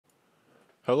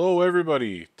Hello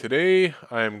everybody! Today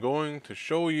I am going to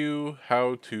show you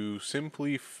how to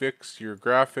simply fix your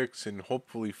graphics in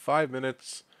hopefully 5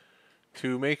 minutes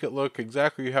to make it look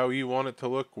exactly how you want it to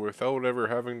look without ever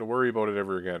having to worry about it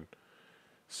ever again.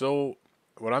 So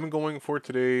what I'm going for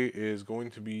today is going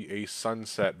to be a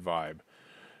sunset vibe.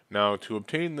 Now to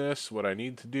obtain this, what I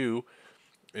need to do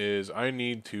is I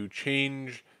need to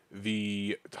change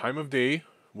the time of day,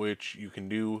 which you can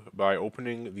do by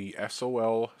opening the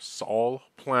Sol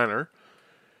planner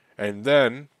and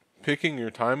then picking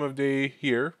your time of day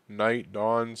here, night,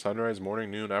 dawn, sunrise, morning,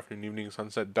 noon, afternoon, evening,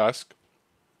 sunset, dusk,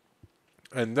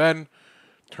 and then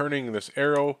turning this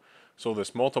arrow so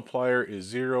this multiplier is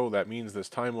 0. That means this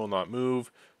time will not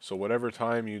move. So whatever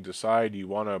time you decide you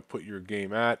want to put your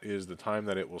game at is the time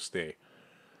that it will stay.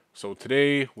 So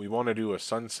today we want to do a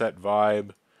sunset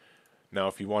vibe. Now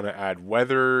if you want to add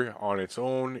weather on its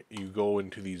own, you go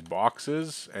into these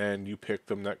boxes and you pick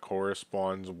them that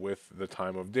corresponds with the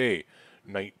time of day.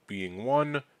 Night being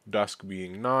 1, dusk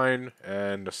being 9,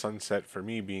 and a sunset for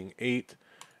me being 8.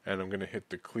 And I'm going to hit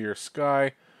the clear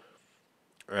sky.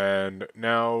 And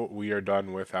now we are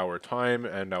done with our time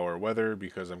and our weather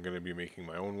because I'm going to be making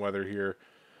my own weather here.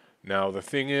 Now the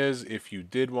thing is, if you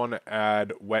did want to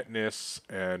add wetness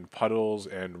and puddles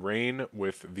and rain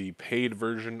with the paid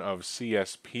version of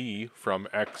CSP from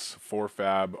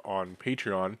X4Fab on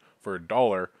Patreon for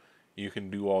 $1, you can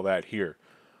do all that here.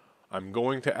 I'm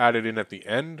going to add it in at the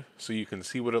end so you can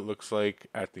see what it looks like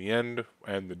at the end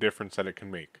and the difference that it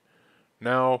can make.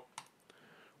 Now,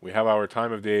 we have our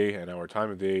time of day, and our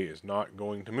time of day is not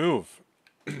going to move.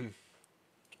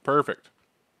 Perfect.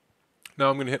 Now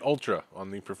I'm going to hit Ultra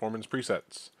on the performance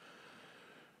presets.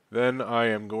 Then I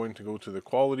am going to go to the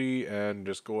quality and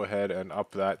just go ahead and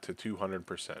up that to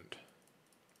 200%.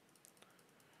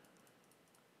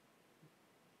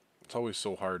 It's always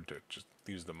so hard to just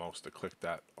use the mouse to click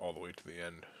that all the way to the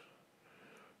end.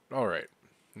 Alright,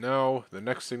 now the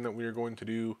next thing that we are going to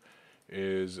do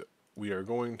is we are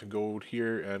going to go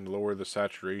here and lower the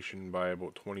saturation by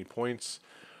about 20 points.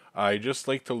 I just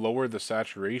like to lower the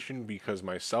saturation because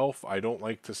myself, I don't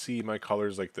like to see my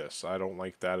colors like this. I don't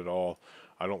like that at all.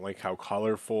 I don't like how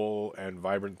colorful and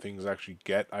vibrant things actually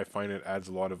get. I find it adds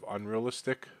a lot of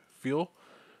unrealistic feel.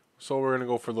 So we're going to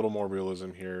go for a little more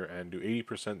realism here and do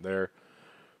 80% there.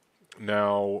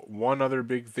 Now, one other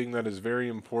big thing that is very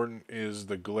important is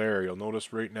the glare. You'll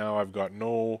notice right now I've got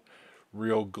no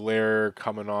real glare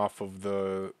coming off of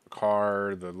the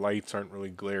car. The lights aren't really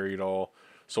glary at all.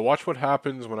 So watch what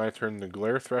happens when I turn the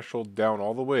glare threshold down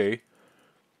all the way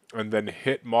and then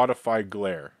hit modify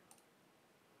glare.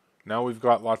 Now we've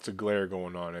got lots of glare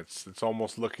going on. It's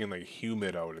almost looking like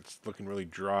humid out. It's looking really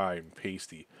dry and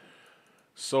pasty.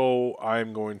 So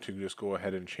I'm going to just go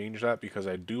ahead and change that because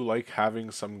I do like having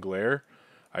some glare.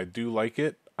 I do like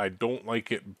it. I don't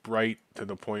like it bright to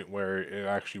the point where it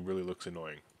actually really looks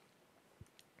annoying.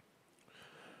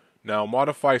 Now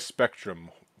modify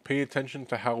spectrum. Pay attention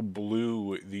to how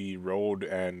blue the road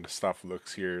and stuff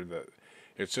looks here. That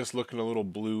it's just looking a little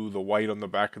blue. The white on the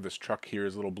back of this truck here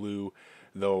is a little blue,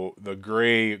 though the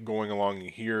gray going along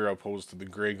here opposed to the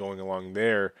gray going along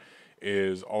there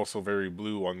is also very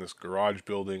blue on this garage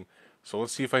building. So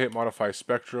let's see if I hit modify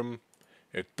spectrum.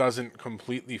 It doesn't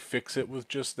completely fix it with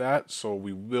just that, so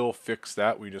we will fix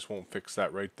that. We just won't fix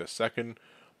that right this second,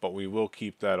 but we will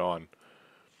keep that on.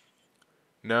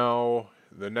 Now,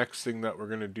 the next thing that we're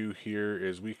going to do here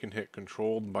is we can hit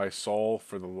controlled by Sol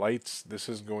for the lights. This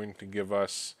is going to give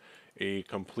us a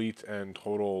complete and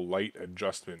total light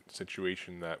adjustment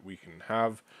situation that we can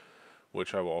have,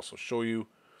 which I will also show you.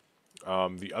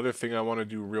 The other thing I want to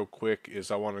do real quick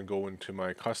is I want to go into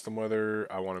my custom weather.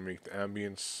 I want to make the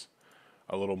ambience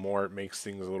a little more. It makes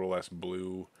things a little less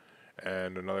blue.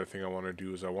 And another thing I want to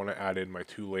do is I want to add in my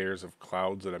 2 layers of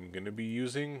clouds that I'm going to be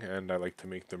using, and I like to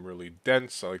make them really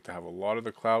dense. I like to have a lot of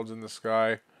the clouds in the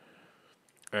sky,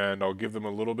 and I'll give them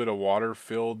a little bit of water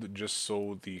filled just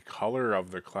so the color of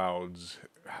the clouds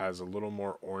has a little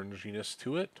more oranginess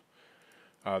to it.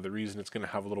 The reason it's going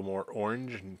to have a little more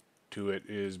orange to it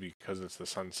is because it's the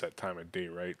sunset time of day,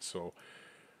 right? So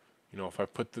you know, if I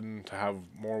put them to have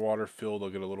more water filled, I'll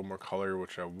get a little more color,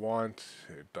 which I want.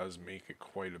 It does make it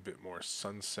quite a bit more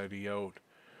sunsetty out.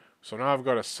 So now I've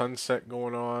got a sunset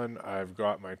going on. I've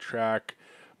got my track.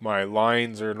 My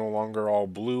lines are no longer all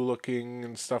blue looking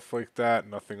and stuff like that.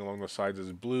 Nothing along the sides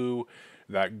is blue.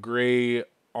 That gray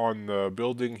on the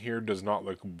building here does not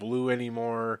look blue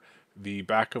anymore. The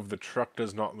back of the truck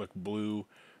does not look blue.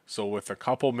 So with a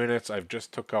couple minutes, I've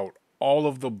just took out all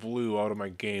of the blue out of my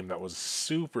game. That was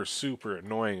super, super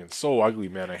annoying and so ugly,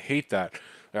 man. I hate that.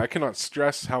 I cannot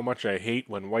stress how much I hate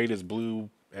when white is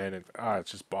blue and it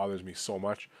just bothers me so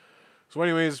much. So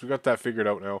anyways, we got that figured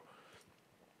out now.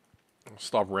 I'll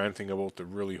stop ranting about the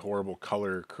really horrible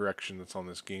color correction that's on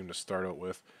this game to start out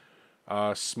with.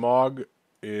 Smog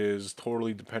is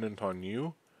totally dependent on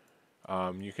you.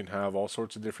 You can have all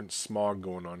sorts of different smog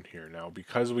going on here. Now,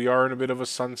 because we are in a bit of a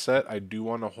sunset, I do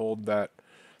want to hold that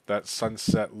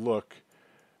sunset look.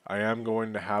 I am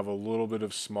going to have a little bit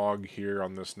of smog here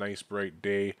on this nice bright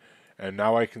day. And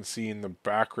now I can see in the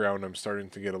background I'm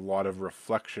starting to get a lot of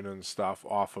reflection and stuff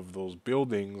off of those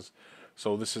buildings.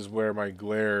 So this is where my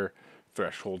glare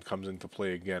threshold comes into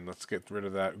play again. Let's get rid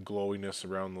of that glowiness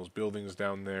around those buildings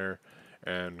down there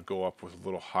and go up with a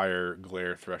little higher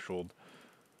glare threshold.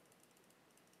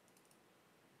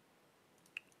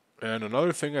 And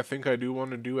another thing I think I do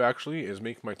want to do actually is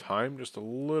make my time just a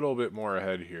little bit more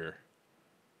ahead here.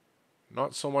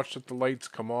 Not so much that the lights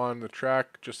come on the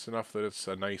track, just enough that it's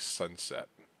a nice sunset.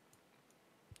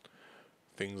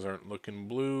 Things aren't looking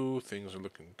blue, things are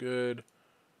looking good.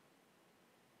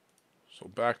 So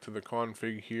back to the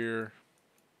config here.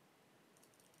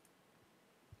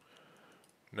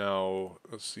 Now,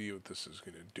 let's see what this is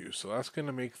going to do. So that's going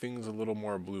to make things a little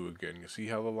more blue again. You see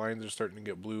how the lines are starting to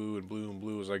get blue and blue and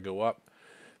blue as I go up?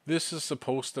 This is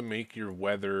supposed to make your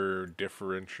weather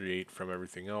differentiate from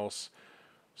everything else.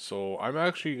 So I'm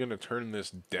actually going to turn this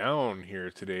down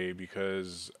here today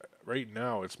because right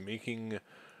now it's making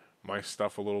my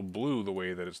stuff a little blue the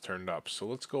way that it's turned up. So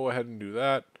let's go ahead and do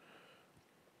that.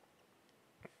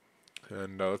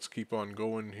 And let's keep on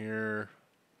going here.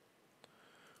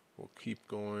 We'll keep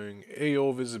going.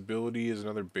 AO visibility is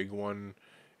another big one.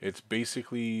 It's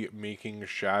basically making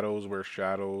shadows where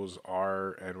shadows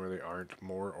are and where they aren't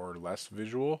more or less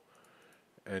visual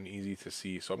and easy to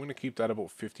see. So I'm going to keep that about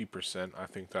 50%. I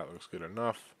think that looks good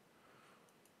enough.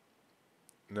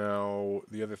 Now,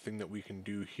 the other thing that we can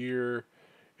do here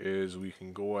is we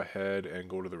can go ahead and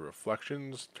go to the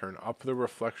reflections, turn up the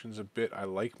reflections a bit. I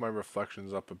like my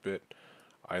reflections up a bit.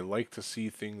 I like to see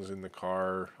things in the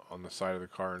car, on the side of the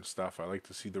car and stuff. I like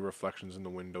to see the reflections in the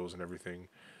windows and everything.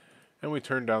 And we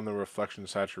turn down the reflection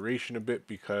saturation a bit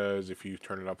because if you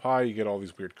turn it up high, you get all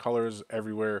these weird colors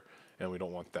everywhere, and we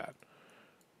don't want that.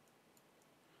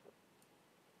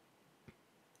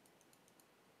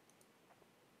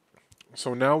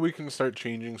 So now we can start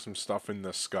changing some stuff in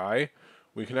the sky.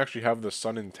 We can actually have the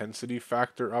sun intensity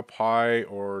factor up high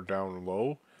or down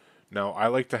low. Now, I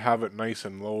like to have it nice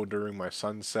and low during my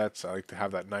sunsets. I like to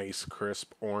have that nice,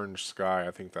 crisp orange sky.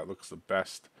 I think that looks the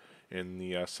best in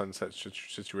the sunset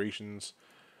situations.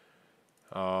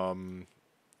 I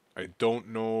don't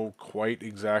know quite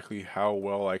exactly how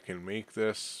well I can make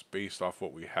this based off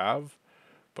what we have,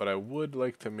 but I would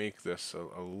like to make this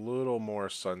a little more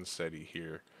sunsetty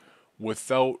here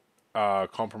without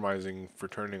compromising for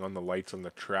turning on the lights on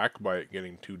the track by it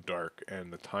getting too dark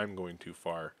and the time going too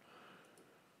far.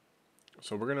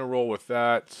 So we're going to roll with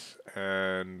that,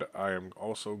 and I am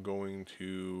also going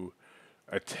to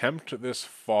attempt this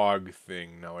fog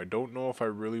thing. Now, I don't know if I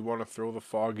really want to throw the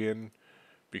fog in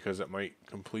because it might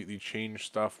completely change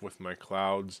stuff with my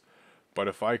clouds, but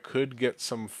if I could get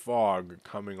some fog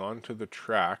coming onto the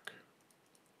track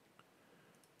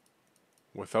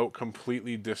without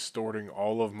completely distorting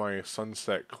all of my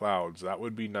sunset clouds, that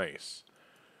would be nice.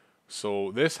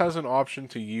 So this has an option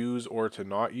to use or to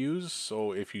not use.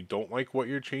 So if you don't like what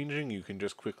you're changing, you can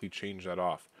just quickly change that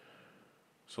off.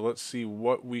 So let's see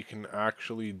what we can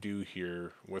actually do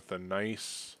here with a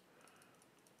nice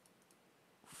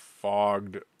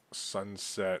fogged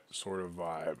sunset sort of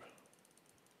vibe.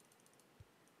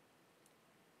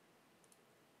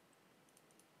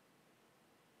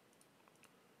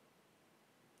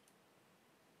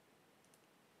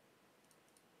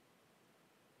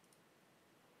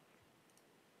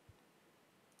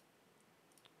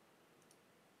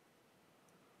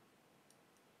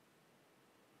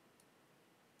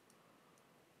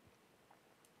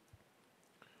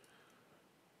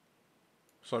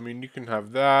 So, I mean, you can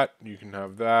have that, you can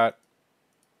have that.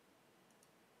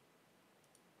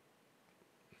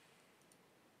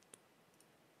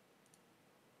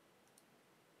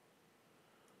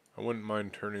 I wouldn't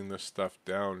mind turning this stuff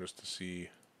down just to see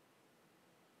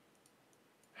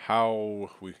how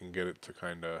we can get it to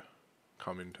kind of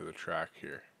come into the track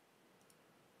here.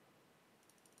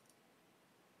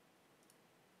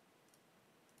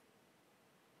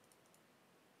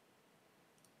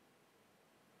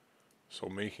 So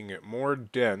making it more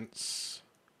dense,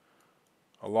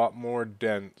 a lot more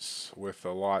dense with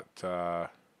a lot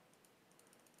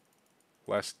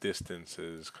less distance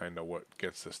is kind of what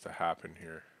gets this to happen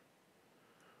here.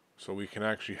 So we can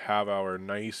actually have our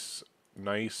nice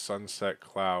sunset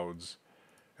clouds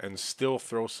and still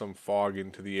throw some fog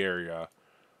into the area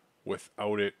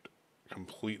without it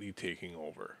completely taking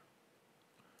over.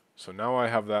 So now I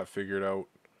have that figured out.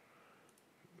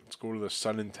 Let's go to the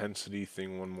sun intensity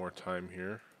thing one more time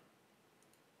here.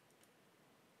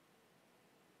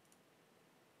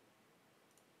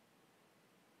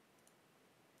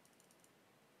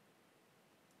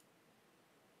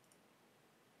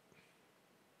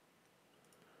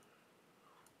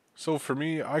 So for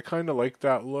me, I kind of like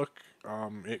that look.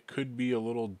 It could be a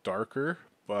little darker,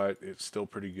 but it's still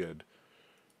pretty good.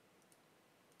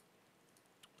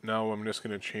 Now I'm just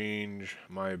going to change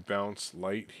my bounce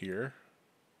light here.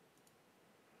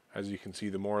 As you can see,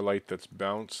 the more light that's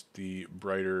bounced, the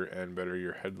brighter and better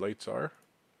your headlights are.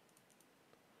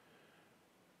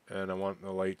 And I want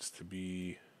the lights to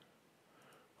be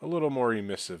a little more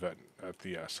emissive at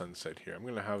the sunset here. I'm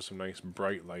going to have some nice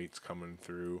bright lights coming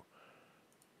through.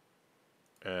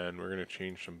 And we're going to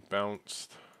change some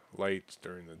bounced lights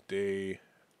during the day.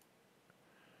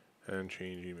 And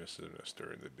change emissiveness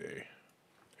during the day.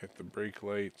 Hit the brake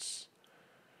lights.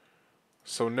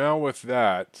 So now with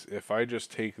that, if I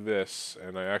just take this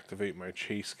and I activate my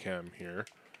chase cam here,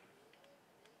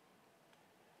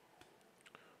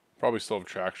 probably still have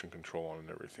traction control on and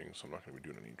everything, so I'm not going to be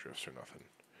doing any drifts or nothing.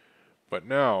 But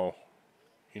now,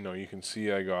 you can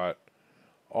see I got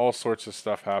all sorts of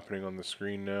stuff happening on the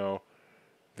screen now.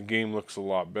 The game looks a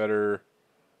lot better.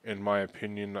 In my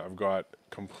opinion, I've got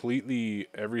completely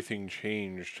everything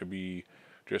changed to be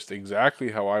just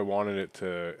exactly how I wanted it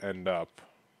to end up.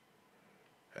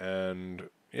 And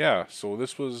yeah, so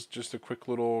this was just a quick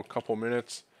little couple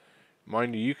minutes.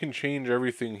 Mind you, you can change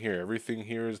everything here. Everything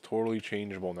here is totally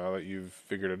changeable now that you've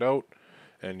figured it out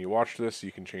and you watch this.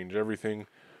 You can change everything.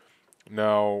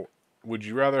 Now, would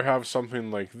you rather have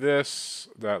something like this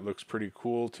that looks pretty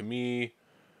cool to me?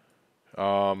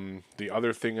 The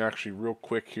other thing actually real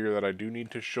quick here that I do need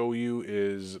to show you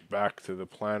is back to the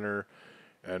planner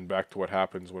and back to what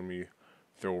happens when we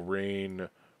throw rain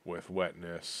with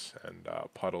wetness and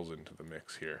puddles into the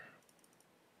mix here.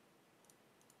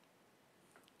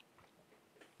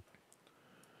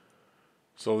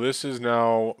 So this is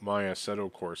now my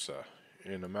Assetto Corsa.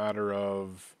 In a matter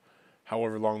of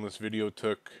however long this video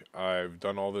took, I've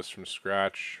done all this from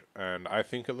scratch, and I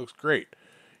think it looks great.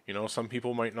 Some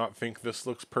people might not think this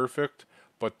looks perfect,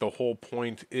 but the whole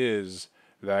point is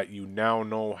that you now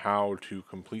know how to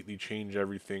completely change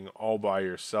everything all by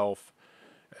yourself.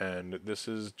 And this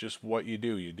is just what you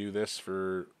do. You do this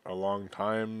for a long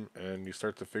time and you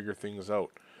start to figure things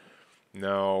out.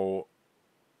 Now,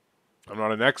 I'm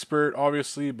not an expert,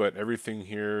 obviously, but everything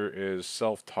here is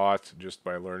self-taught just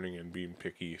by learning and being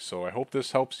picky. So I hope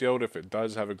this helps you out. If it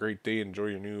does, have a great day. Enjoy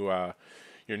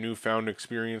your newfound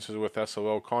experiences with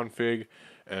SOL config.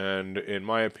 And in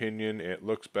my opinion, it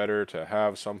looks better to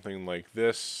have something like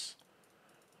this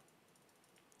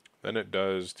than it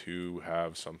does to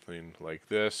have something like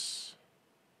this.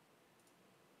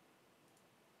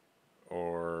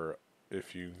 Or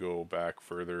if you go back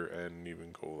further and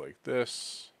even go like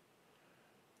this.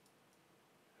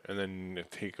 And then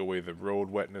take away the road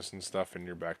wetness and stuff, and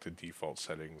you're back to default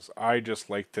settings. I just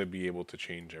like to be able to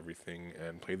change everything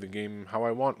and play the game how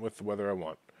I want with the weather I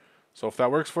want. So if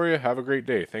that works for you, have a great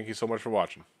day. Thank you so much for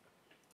watching.